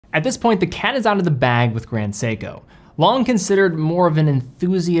At this point, the cat is out of the bag with Grand Seiko. Long considered more of an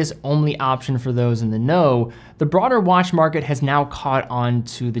enthusiast-only option for those in the know, the broader watch market has now caught on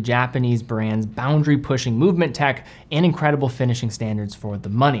to the Japanese brand's boundary-pushing movement tech and incredible finishing standards for the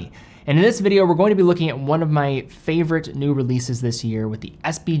money. And in this video, we're going to be looking at one of my favorite new releases this year with the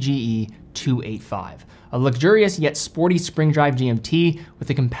SBGE285, a luxurious yet sporty spring drive GMT with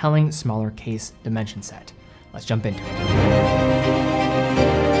a compelling smaller case dimension set. Let's jump into it.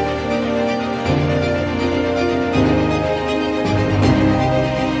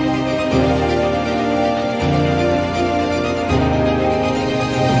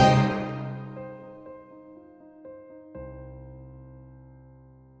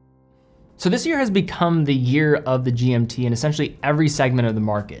 So this year has become the year of the GMT in essentially every segment of the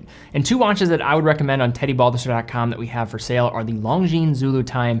market. And two watches that I would recommend on TeddyBaldassarre.com that we have for sale are the Longines Zulu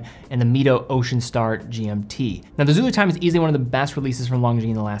Time and the Mito Ocean Star GMT. Now the Zulu Time is easily one of the best releases from Longines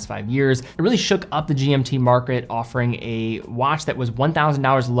in the last 5 years. It really shook up the GMT market, offering a watch that was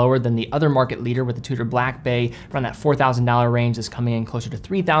 $1,000 lower than the other market leader with the Tudor Black Bay, around that $4,000 range, is coming in closer to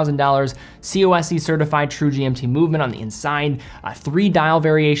 $3,000. COSC certified true GMT movement on the inside, 3 dial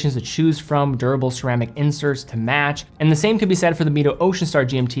variations to choose from, durable ceramic inserts to match. And the same could be said for the Mito Ocean Star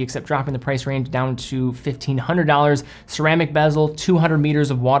GMT, except dropping the price range down to $1,500. Ceramic bezel, 200 meters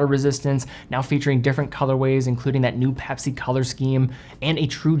of water resistance, now featuring different colorways, including that new Pepsi color scheme and a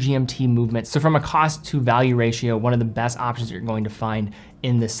true GMT movement. So from a cost to value ratio, one of the best options you're going to find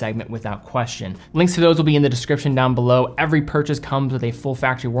in this segment without question. Links to those will be in the description down below. Every purchase comes with a full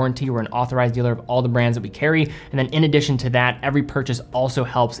factory warranty. We're an authorized dealer of all the brands that we carry. And then in addition to that, every purchase also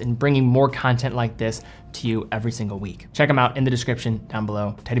helps in bringing more content like this to you every single week. Check them out in the description down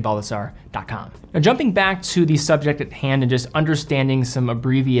below, TeddyBaldassarre.com. Now jumping back to the subject at hand and just understanding some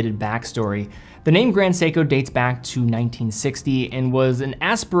abbreviated backstory, the name Grand Seiko dates back to 1960 and was an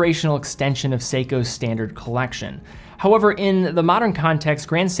aspirational extension of Seiko's standard collection. However, in the modern context,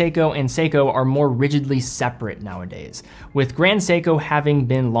 Grand Seiko and Seiko are more rigidly separate nowadays, with Grand Seiko having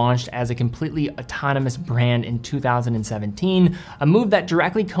been launched as a completely autonomous brand in 2017, a move that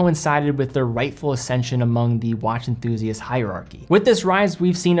directly coincided with their rightful ascension among the watch enthusiast hierarchy. With this rise,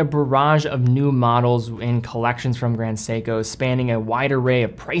 we've seen a barrage of new models and collections from Grand Seiko, spanning a wide array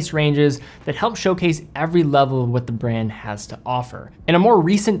of price ranges that help showcase every level of what the brand has to offer. In a more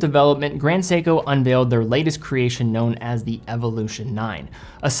recent development, Grand Seiko unveiled their latest creation known as the Evolution 9,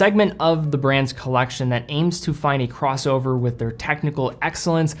 a segment of the brand's collection that aims to find a crossover with their technical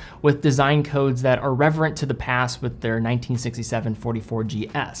excellence with design codes that are reverent to the past with their 1967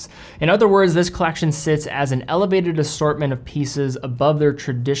 44GS. In other words, this collection sits as an elevated assortment of pieces above their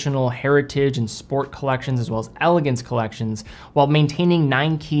traditional heritage and sport collections as well as elegance collections, while maintaining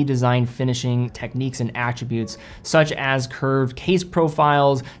 9 key design finishing techniques and attributes such as curved case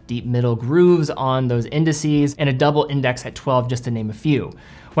profiles, deep middle grooves on those indices, and a double index at 12, just to name a few.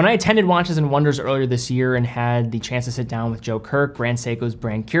 When I attended Watches and Wonders earlier this year and had the chance to sit down with Joe Kirk, Grand Seiko's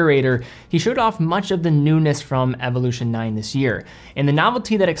brand curator, he showed off much of the newness from Evolution 9 this year. And the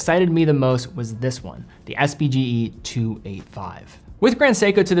novelty that excited me the most was this one, the SBGE285. With Grand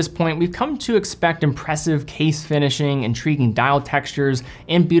Seiko to this point, we've come to expect impressive case finishing, intriguing dial textures,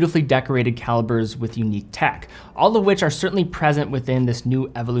 and beautifully decorated calibers with unique tech, all of which are certainly present within this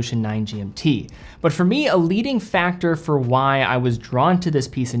new Evolution 9 GMT. But for me, a leading factor for why I was drawn to this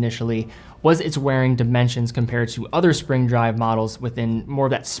piece initially was its wearing dimensions compared to other spring drive models within more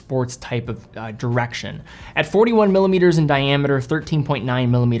of that sports type of direction. At 41 millimeters in diameter, 13.9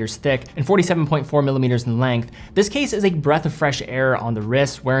 millimeters thick, and 47.4 millimeters in length, this case is a breath of fresh air on the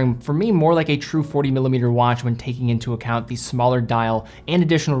wrist, wearing for me more like a true 40 millimeter watch when taking into account the smaller dial and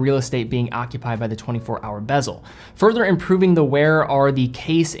additional real estate being occupied by the 24-hour bezel. Further improving the wear are the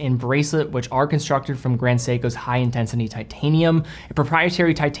case and bracelet, which are constructed from Grand Seiko's high-intensity titanium, a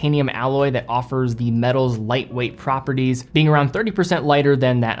proprietary titanium alloy that offers the metal's lightweight properties, being around 30% lighter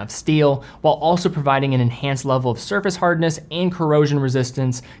than that of steel, while also providing an enhanced level of surface hardness and corrosion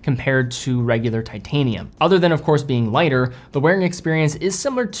resistance compared to regular titanium. Other than, of course, being lighter, the wearing experience is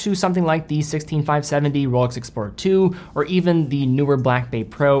similar to something like the 16570 Rolex Explorer 2 or even the newer Black Bay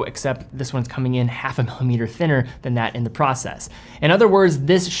Pro, except this one's coming in 0.5 millimeter thinner than that in the process. In other words,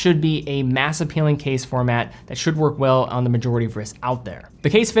 this should be a mass appealing case format that should work well on the majority of wrists out there. The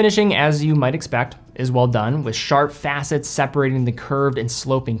case finishing, as you might expect, is well done, with sharp facets separating the curved and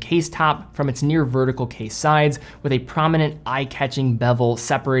sloping case top from its near vertical case sides, with a prominent eye-catching bevel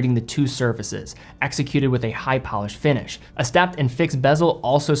separating the two surfaces, executed with a high polished finish. A stepped and fixed bezel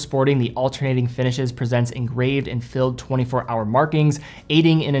also sporting the alternating finishes presents engraved and filled 24-hour markings,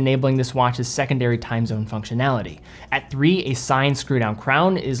 aiding in enabling this watch's secondary time zone functionality. At 3, a signed screw-down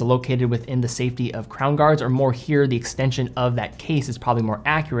crown is located within the safety of crown guards, or more here, the extension of that case is probably more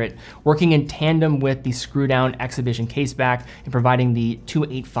accurate, working in tandem with the screw-down exhibition case back and providing the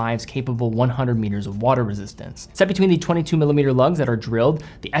 285's capable 100 meters of water resistance. Set between the 22mm lugs that are drilled,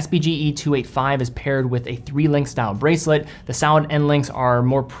 the SBGE285 is paired with a 3-link style bracelet. The solid end links are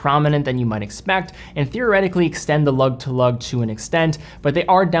more prominent than you might expect and theoretically extend the lug to lug to an extent, but they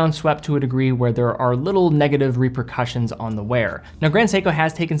are downswept to a degree where there are little negative repercussions on the wear. Now, Grand Seiko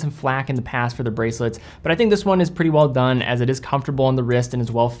has taken some flack in the past for the bracelets, but I think this one is pretty well done, as it is comfortable on the wrist and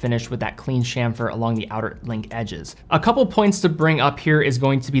is well finished with that clean chamfer along the outer link edges. A couple points to bring up here is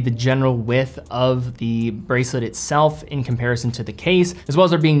going to be the general width of the bracelet itself in comparison to the case, as well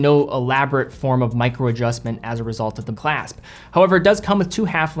as there being no elaborate form of micro adjustment as a result of the clasp. However, it does come with 2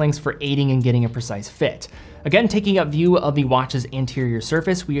 half links for aiding in getting a precise fit. Again, taking up view of the watch's anterior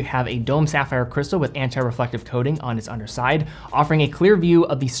surface, we have a dome sapphire crystal with anti-reflective coating on its underside, offering a clear view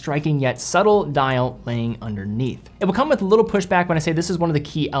of the striking yet subtle dial laying underneath. It will come with a little pushback when I say this is one of the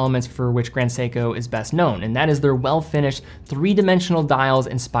key elements for which Grand Seiko is best known, and that is their well-finished 3-dimensional dials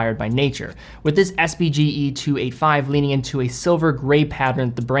inspired by nature, with this SBGE285 leaning into a silver gray pattern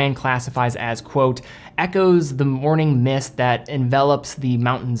that the brand classifies as, quote, echoes the morning mist that envelops the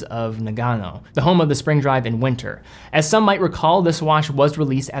mountains of Nagano, the home of the spring drive in winter. As some might recall, this watch was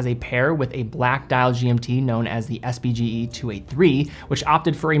released as a pair with a black dial GMT known as the SBGE283, which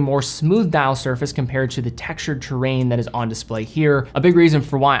opted for a more smooth dial surface compared to the textured terrain that is on display here, a big reason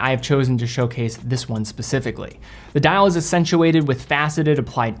for why I have chosen to showcase this one specifically. The dial is accentuated with faceted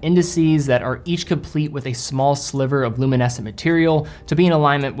applied indices that are each complete with a small sliver of luminescent material to be in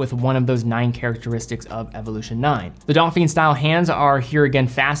alignment with one of those 9 characteristics of Evolution 9. The Dolphin style hands are here again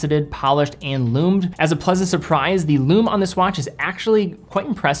faceted, polished, and loomed. As a pleasant surprise, the loom on this watch is actually quite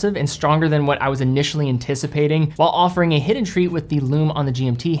impressive and stronger than what I was initially anticipating, while offering a hidden treat with the loom on the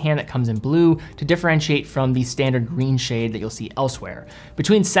GMT hand that comes in blue to differentiate from the standard green shade that you'll see elsewhere.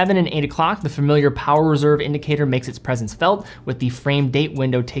 Between 7 and 8 o'clock, the familiar power reserve indicator makes its presence felt, with the frame date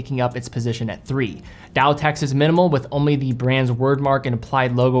window taking up its position at 3. Dial text is minimal, with only the brand's word mark and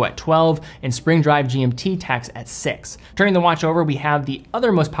applied logo at 12, and spring drive GMT text at 6. Turning the watch over, we have the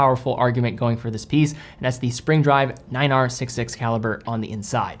other most powerful argument going for this piece, and that's the spring drive 9R66 caliber on the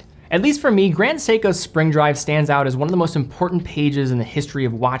inside. At least for me, Grand Seiko's spring drive stands out as one of the most important pages in the history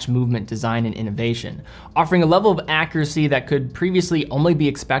of watch movement design and innovation, offering a level of accuracy that could previously only be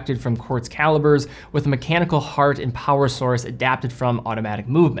expected from quartz calibers, with a mechanical heart and power source adapted from automatic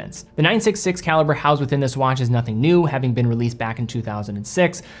movements. The 966 caliber housed within this watch is nothing new, having been released back in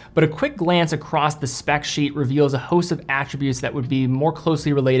 2006, but a quick glance across the spec sheet reveals a host of attributes that would be more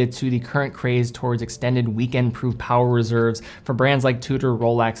closely related to the current craze towards extended weekend-proof power reserves from brands like Tudor,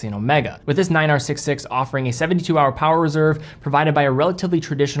 Rolex, and Omega, with this 9R66 offering a 72-hour power reserve provided by a relatively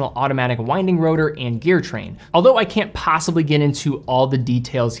traditional automatic winding rotor and gear train. Although I can't possibly get into all the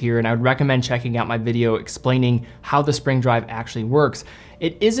details here, and I would recommend checking out my video explaining how the spring drive actually works,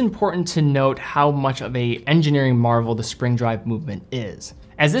 it is important to note how much of an engineering marvel the spring drive movement is,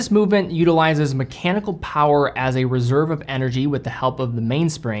 as this movement utilizes mechanical power as a reserve of energy with the help of the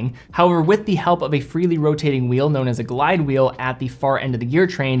mainspring. However, with the help of a freely rotating wheel known as a glide wheel at the far end of the gear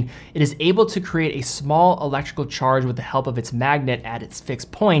train, it is able to create a small electrical charge with the help of its magnet at its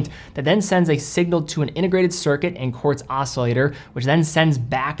fixed point that then sends a signal to an integrated circuit and quartz oscillator, which then sends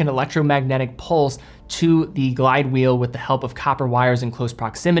back an electromagnetic pulse to the glide wheel with the help of copper wires in close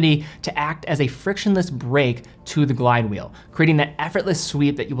proximity to act as a frictionless brake to the glide wheel, creating that effortless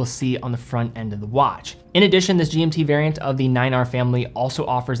sweep that you will see on the front end of the watch. In addition, this GMT variant of the 9R family also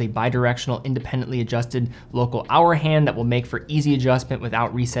offers a bidirectional independently adjusted local hour hand that will make for easy adjustment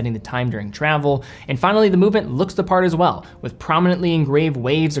without resetting the time during travel. And finally, the movement looks the part as well, with prominently engraved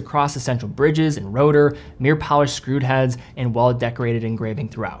waves across the central bridges and rotor, mirror polished screwed heads, and well-decorated engraving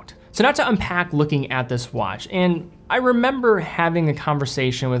throughout. So now to unpack looking at this watch, and I remember having a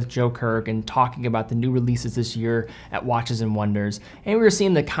conversation with Joe Kirk and talking about the new releases this year at Watches and Wonders, and we were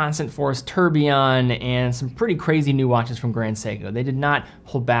seeing the Constant Force Tourbillon and some pretty crazy new watches from Grand Seiko. They did not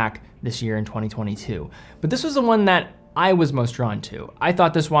hold back this year in 2022. But this was the one that I was most drawn to. I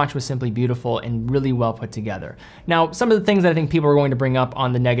thought this watch was simply beautiful and really well put together. Now, some of the things that I think people are going to bring up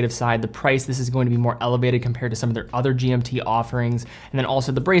on the negative side, the price, this is going to be more elevated compared to some of their other GMT offerings. And then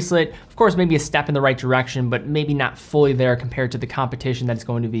also the bracelet, of course, maybe a step in the right direction, but maybe not fully there compared to the competition that it's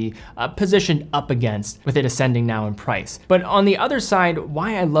going to be positioned up against, with it ascending now in price. But on the other side,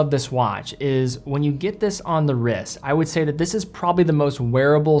 why I love this watch is when you get this on the wrist, I would say that this is probably the most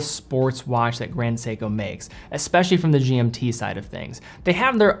wearable sports watch that Grand Seiko makes, especially from the GMT side of things. They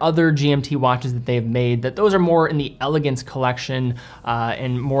have their other GMT watches that they've made, that those are more in the elegance collection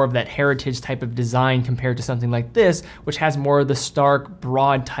and more of that heritage type of design compared to something like this, which has more of the stark,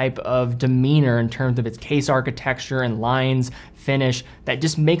 broad type of demeanor in terms of its case architecture and lines, finish, that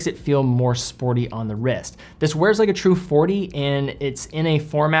just makes it feel more sporty on the wrist. This wears like a true 40, and it's in a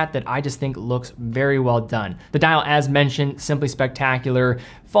format that I just think looks very well done. The dial, as mentioned, simply spectacular,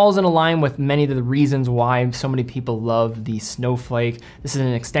 falls in line with many of the reasons why so many people love the Snowflake. This is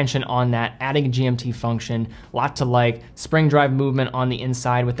an extension on that, adding a GMT function, a lot to like, spring drive movement on the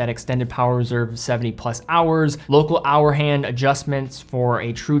inside with that extended power reserve of 70+ hours, local hour hand adjustments for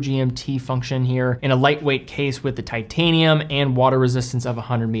a true GMT function here, in a lightweight case with the titanium and water resistance of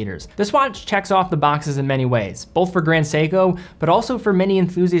 100 meters. This watch checks off the boxes in many ways, both for Grand Seiko, but also for many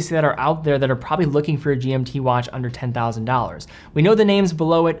enthusiasts that are out there that are probably looking for a GMT watch under $10,000. We know the names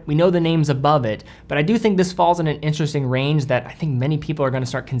below it, we know the names above it, but I do think this falls in an interesting range that I think many people are going to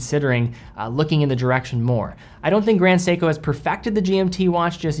start considering looking in the direction more. I don't think Grand Seiko has perfected the GMT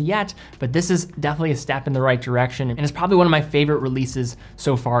watch just yet, but this is definitely a step in the right direction, and it's probably one of my favorite releases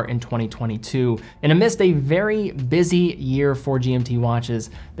so far in 2022. And amidst a very busy year for GMT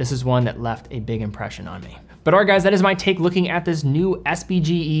watches, this is one that left a big impression on me. But all right, guys, that is my take looking at this new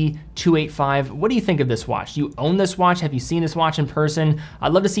SBGE285. What do you think of this watch? Do you own this watch? Have you seen this watch in person?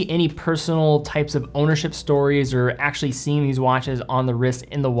 I'd love to see any personal types of ownership stories or actually seeing these watches on the wrist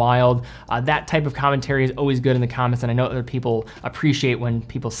in the wild. That type of commentary is always good in the comments, and I know other people appreciate when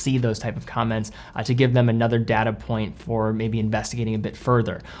people see those type of comments to give them another data point for maybe investigating a bit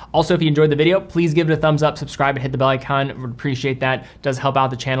further. Also, if you enjoyed the video, please give it a thumbs up, subscribe, and hit the bell icon. Would appreciate that. It does help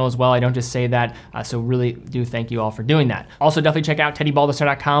out the channel as well. I don't just say that, so really do thank you all for doing that. Also, definitely check out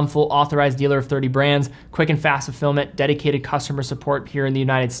TeddyBaldassarre.com, full authorized dealer of 30 brands, quick and fast fulfillment, dedicated customer support here in the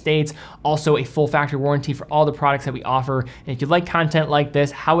United States. Also, a full factory warranty for all the products that we offer. And if you like content like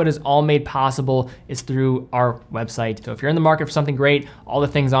this, how it is all made possible is through our website. So if you're in the market for something great, all the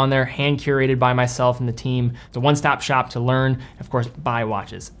things on there, hand curated by myself and the team. It's a one-stop shop to learn, and of course, buy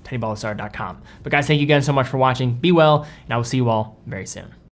watches, TeddyBaldassarre.com. But guys, thank you again so much for watching. Be well, and I will see you all very soon.